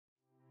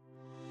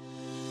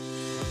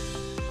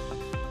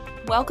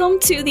Welcome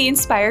to the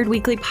Inspired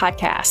Weekly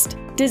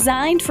Podcast,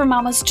 designed for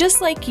mamas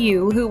just like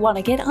you who want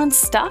to get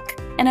unstuck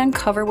and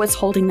uncover what's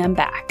holding them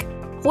back.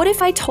 What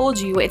if I told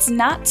you it's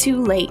not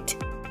too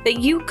late, that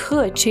you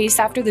could chase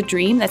after the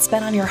dream that's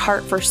been on your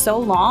heart for so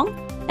long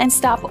and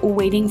stop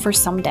waiting for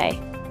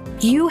someday?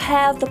 You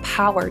have the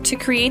power to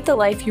create the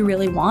life you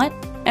really want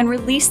and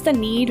release the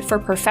need for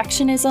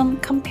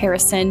perfectionism,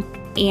 comparison,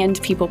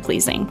 and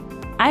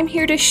people-pleasing. I'm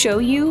here to show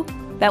you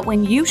that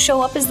when you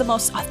show up as the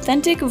most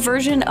authentic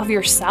version of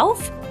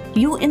yourself,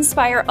 you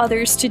inspire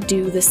others to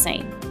do the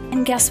same.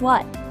 And guess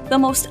what? The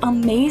most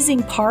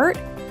amazing part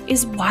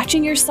is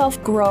watching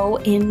yourself grow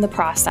in the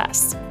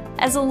process.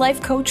 As a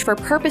life coach for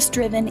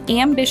purpose-driven,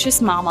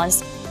 ambitious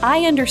mamas,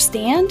 I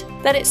understand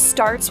that it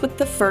starts with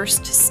the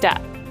first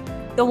step,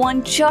 the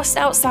one just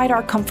outside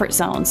our comfort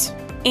zones,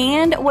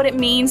 and what it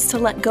means to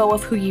let go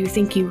of who you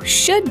think you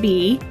should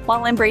be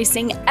while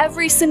embracing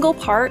every single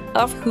part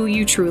of who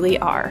you truly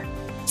are.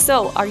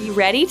 So, are you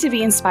ready to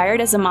be inspired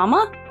as a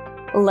mama?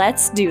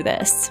 Let's do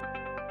this.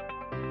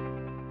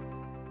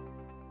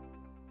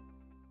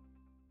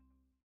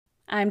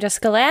 I'm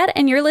Jessica Ladd,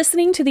 and you're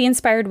listening to the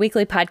Inspired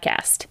Weekly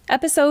Podcast,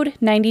 episode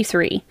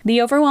 93,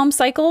 The Overwhelm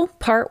Cycle,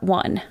 Part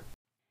 1.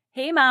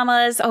 Hey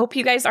mamas, I hope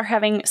you guys are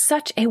having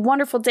such a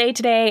wonderful day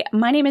today.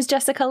 My name is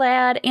Jessica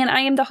Ladd, and I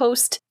am the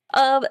host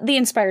of the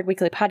Inspired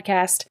Weekly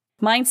Podcast,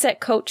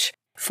 mindset coach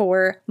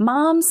for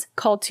moms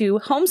called to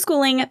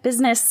homeschooling,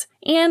 business,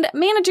 and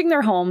managing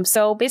their home.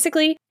 So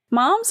basically,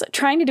 moms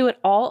trying to do it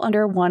all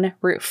under one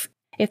roof.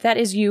 If that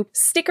is you,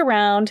 stick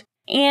around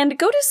and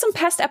go to some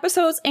past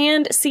episodes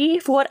and see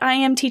if what I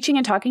am teaching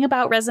and talking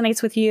about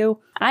resonates with you.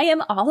 I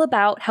am all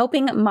about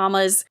helping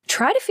mamas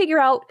try to figure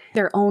out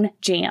their own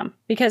jam,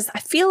 because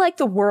I feel like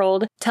the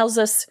world tells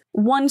us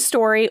one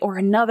story or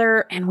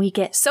another, and we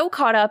get so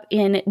caught up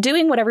in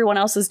doing what everyone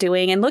else is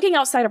doing and looking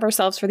outside of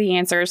ourselves for the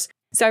answers.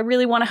 So I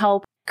really want to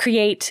help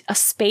create a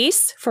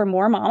space for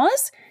more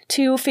mamas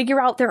to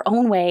figure out their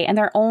own way and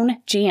their own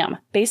jam,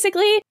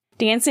 basically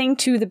dancing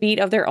to the beat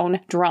of their own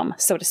drum,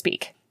 so to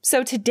speak.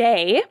 So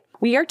today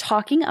we are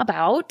talking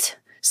about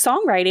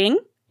songwriting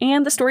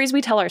and the stories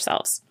we tell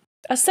ourselves.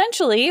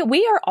 Essentially,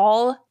 we are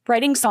all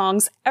writing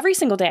songs every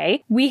single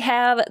day. We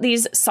have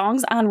these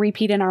songs on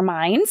repeat in our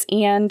minds,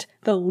 and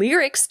the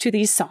lyrics to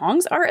these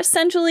songs are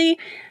essentially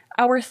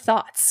our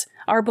thoughts,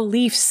 our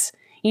beliefs,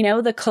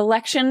 the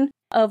collection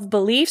of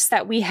beliefs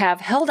that we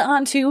have held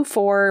onto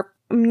for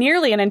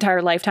nearly an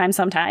entire lifetime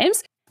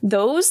sometimes.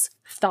 Those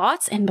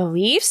thoughts and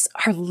beliefs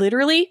are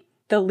literally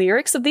the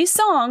lyrics of these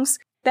songs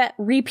that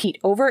repeat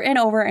over and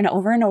over and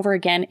over and over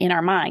again in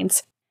our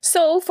minds.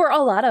 So for a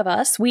lot of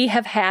us, we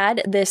have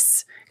had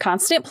this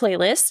constant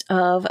playlist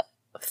of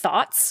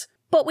thoughts,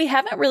 but we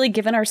haven't really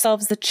given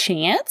ourselves the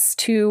chance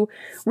to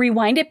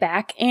rewind it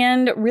back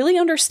and really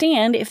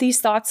understand if these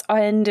thoughts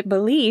and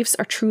beliefs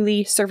are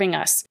truly serving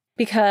us.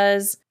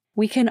 Because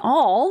we can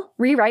all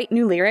rewrite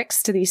new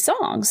lyrics to these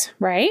songs,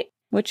 right?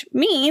 Which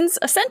means,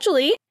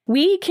 essentially,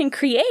 we can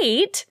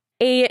create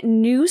a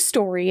new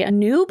story, a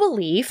new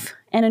belief,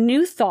 and a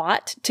new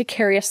thought to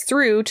carry us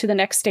through to the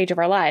next stage of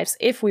our lives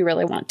if we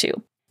really want to.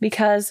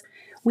 Because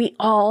we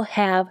all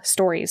have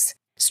stories.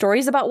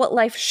 Stories about what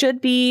life should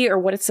be or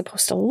what it's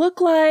supposed to look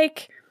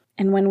like.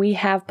 And when we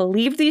have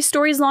believed these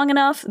stories long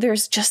enough,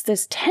 there's just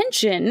this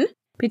tension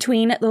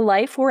between the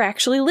life we're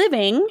actually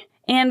living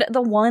and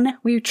the one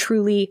we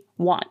truly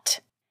want.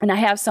 And I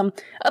have some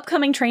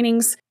upcoming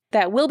trainings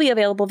that will be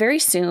available very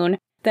soon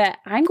that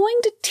I'm going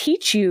to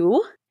teach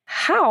you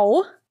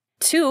how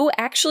to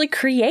actually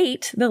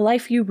create the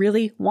life you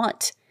really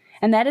want.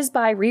 And that is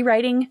by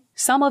rewriting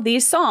some of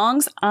these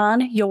songs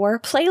on your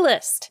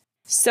playlist.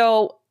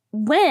 So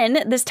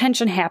when this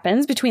tension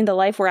happens between the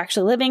life we're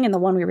actually living and the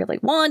one we really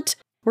want,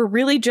 we're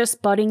really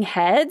just butting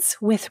heads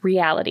with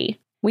reality.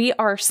 We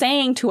are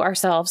saying to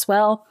ourselves,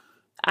 well,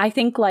 I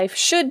think life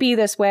should be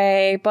this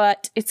way,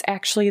 but it's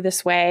actually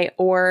this way.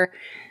 Or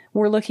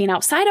we're looking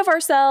outside of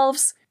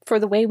ourselves for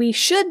the way we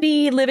should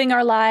be living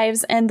our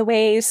lives and the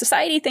way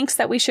society thinks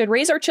that we should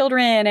raise our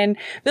children and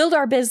build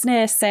our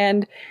business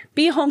and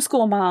be a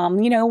homeschool mom.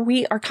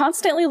 We are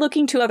constantly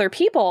looking to other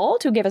people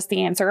to give us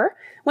the answer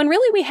when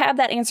really we have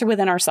that answer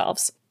within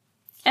ourselves.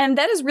 And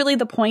that is really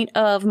the point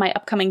of my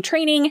upcoming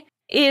training,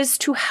 is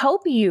to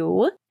help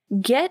you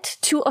get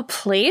to a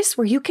place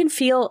where you can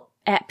feel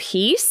at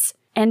peace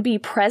and be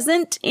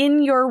present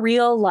in your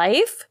real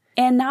life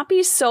and not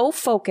be so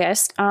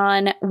focused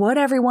on what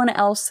everyone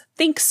else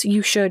thinks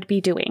you should be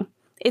doing.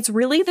 It's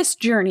really this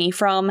journey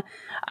from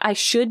I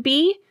should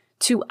be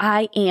to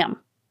I am.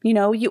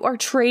 You are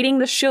trading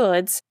the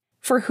shoulds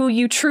for who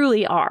you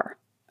truly are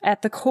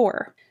at the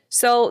core.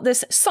 So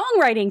this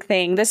songwriting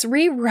thing, this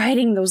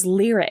rewriting those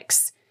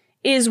lyrics,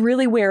 is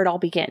really where it all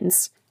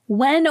begins.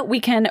 When we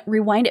can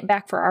rewind it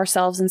back for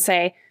ourselves and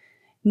say,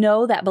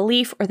 no, that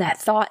belief or that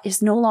thought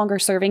is no longer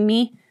serving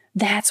me,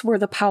 that's where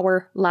the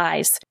power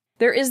lies.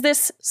 There is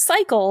this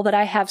cycle that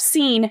I have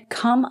seen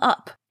come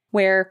up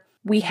where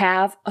we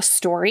have a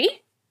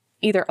story,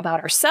 either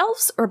about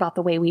ourselves or about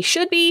the way we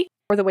should be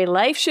or the way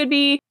life should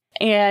be.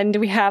 And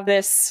we have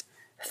this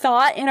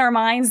thought in our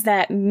minds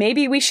that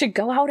maybe we should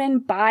go out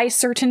and buy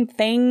certain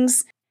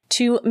things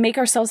to make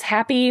ourselves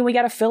happy. We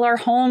got to fill our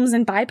homes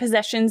and buy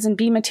possessions and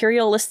be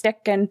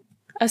materialistic, and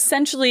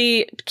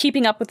essentially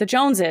keeping up with the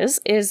Joneses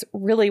is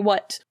really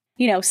what,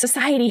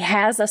 society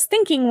has us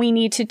thinking we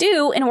need to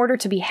do in order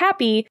to be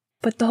happy.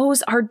 But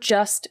those are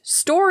just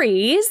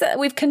stories that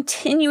we've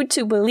continued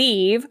to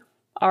believe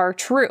are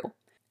true.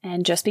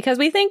 And just because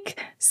we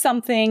think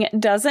something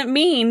doesn't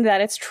mean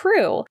that it's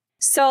true.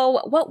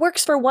 So what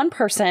works for one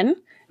person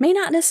may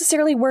not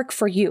necessarily work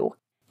for you.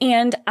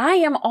 And I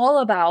am all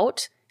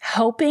about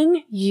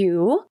helping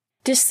you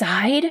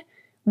decide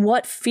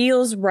what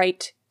feels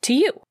right to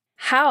you.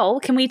 How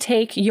can we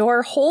take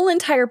your whole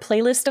entire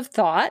playlist of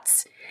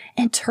thoughts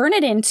and turn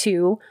it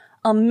into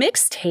a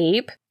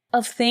mixtape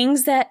of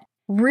things that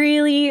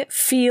really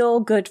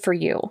feel good for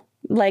you?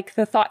 Like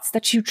the thoughts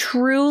that you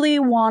truly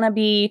want to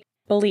be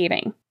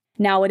believing.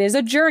 Now, it is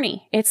a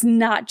journey. It's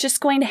not just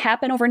going to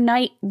happen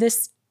overnight.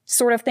 This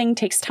sort of thing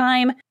takes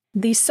time.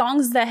 These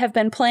songs that have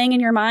been playing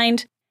in your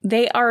mind,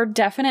 they are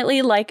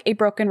definitely like a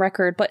broken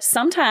record, but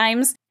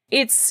sometimes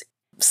it's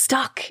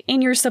stuck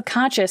in your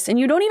subconscious and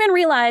you don't even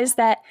realize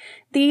that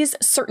these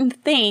certain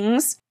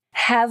things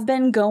have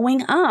been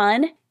going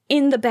on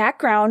in the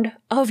background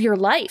of your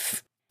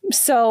life.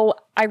 So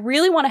I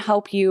really want to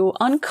help you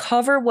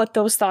uncover what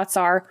those thoughts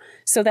are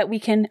so that we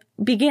can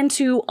begin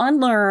to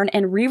unlearn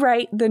and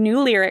rewrite the new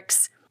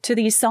lyrics to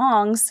these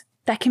songs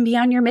that can be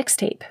on your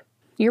mixtape.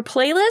 Your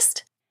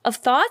playlist of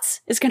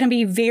thoughts is going to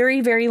be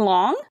very, very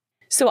long.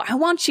 So I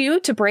want you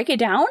to break it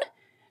down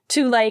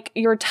to like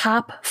your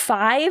top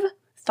 5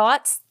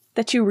 thoughts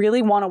that you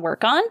really want to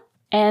work on.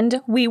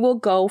 And we will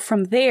go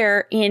from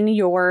there in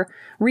your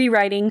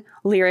rewriting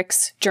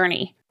lyrics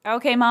journey.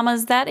 Okay,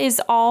 mamas, that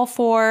is all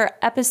for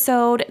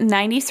episode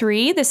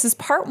 93. This is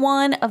part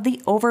 1 of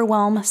the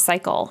overwhelm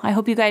cycle. I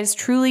hope you guys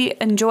truly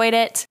enjoyed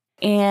it.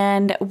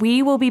 And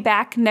we will be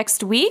back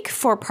next week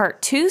for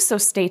part 2, so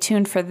stay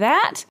tuned for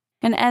that.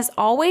 And as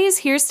always,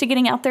 here's to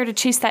getting out there to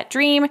chase that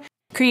dream,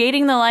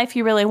 creating the life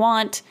you really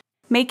want,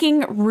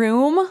 making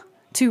room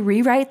to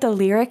rewrite the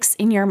lyrics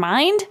in your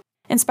mind,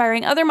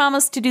 inspiring other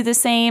mamas to do the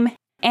same,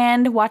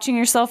 and watching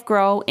yourself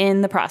grow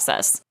in the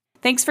process.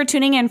 Thanks for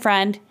tuning in,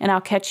 friend, and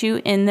I'll catch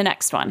you in the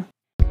next one.